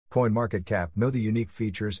CoinMarketCap, know the unique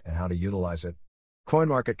features and how to utilize it.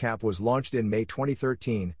 CoinMarketCap was launched in May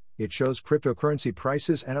 2013. It shows cryptocurrency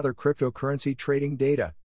prices and other cryptocurrency trading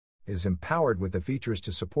data. It is empowered with the features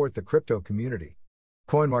to support the crypto community.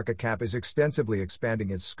 CoinMarketCap is extensively expanding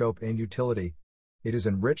its scope and utility. It is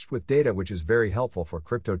enriched with data which is very helpful for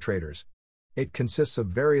crypto traders. It consists of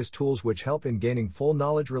various tools which help in gaining full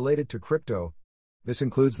knowledge related to crypto. This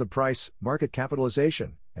includes the price, market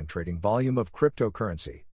capitalization, and trading volume of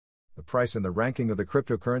cryptocurrency. The price and the ranking of the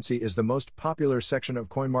cryptocurrency is the most popular section of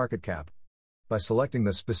CoinMarketCap. By selecting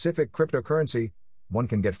the specific cryptocurrency, one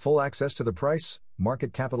can get full access to the price,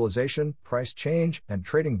 market capitalization, price change, and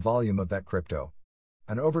trading volume of that crypto.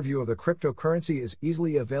 An overview of the cryptocurrency is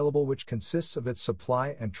easily available, which consists of its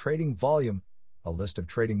supply and trading volume, a list of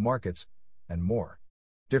trading markets, and more.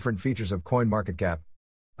 Different features of CoinMarketCap.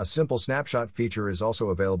 A simple snapshot feature is also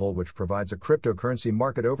available, which provides a cryptocurrency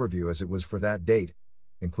market overview as it was for that date,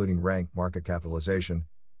 including rank, market capitalization,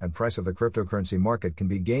 and price of the cryptocurrency market can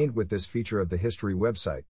be gained with this feature of the history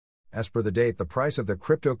website. As per the date, the price of the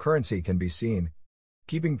cryptocurrency can be seen.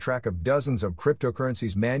 Keeping track of dozens of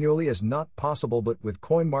cryptocurrencies manually is not possible, but with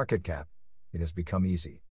CoinMarketCap, it has become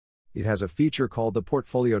easy. It has a feature called the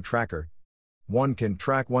Portfolio Tracker. One can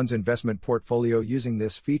track one's investment portfolio using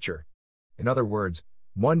this feature. In other words,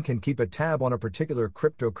 one can keep a tab on a particular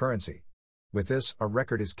cryptocurrency. With this, a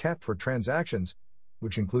record is kept for transactions,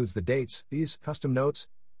 which includes the dates, fees, custom notes,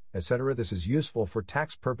 etc. This is useful for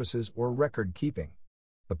tax purposes or record keeping.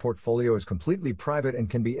 The portfolio is completely private and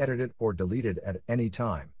can be edited or deleted at any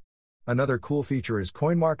time. Another cool feature is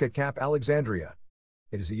CoinMarketCap Alexandria.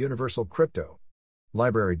 It is a universal crypto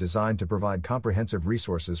library designed to provide comprehensive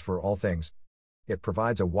resources for all things. It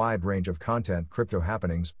provides a wide range of content, crypto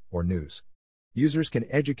happenings, or news. Users can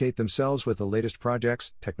educate themselves with the latest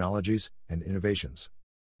projects, technologies, and innovations.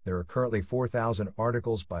 There are currently 4,000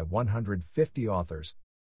 articles by 150 authors.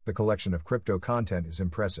 The collection of crypto content is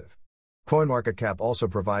impressive. CoinMarketCap also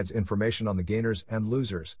provides information on the gainers and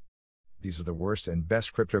losers. These are the worst and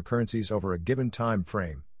best cryptocurrencies over a given time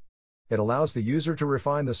frame. It allows the user to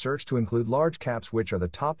refine the search to include large caps, which are the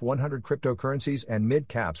top 100 cryptocurrencies, and mid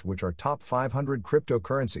caps, which are top 500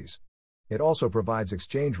 cryptocurrencies. It also provides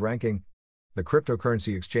exchange ranking. The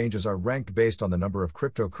cryptocurrency exchanges are ranked based on the number of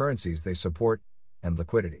cryptocurrencies they support and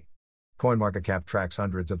liquidity. CoinMarketCap tracks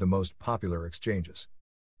hundreds of the most popular exchanges.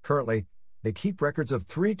 Currently, they keep records of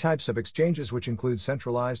 3 types of exchanges, which include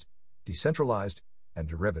centralized, decentralized, and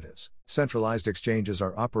derivatives. Centralized exchanges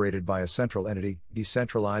are operated by a central entity,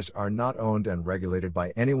 decentralized are not owned and regulated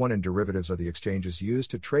by anyone, and derivatives are the exchanges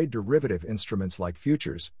used to trade derivative instruments like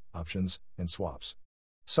futures, options, and swaps.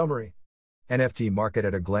 Summary: NFT market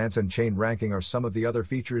at a glance and chain ranking are some of the other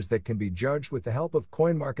features that can be judged with the help of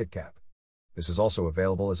CoinMarketCap. This is also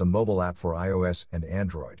available as a mobile app for iOS and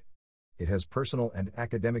Android. It has personal and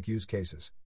academic use cases.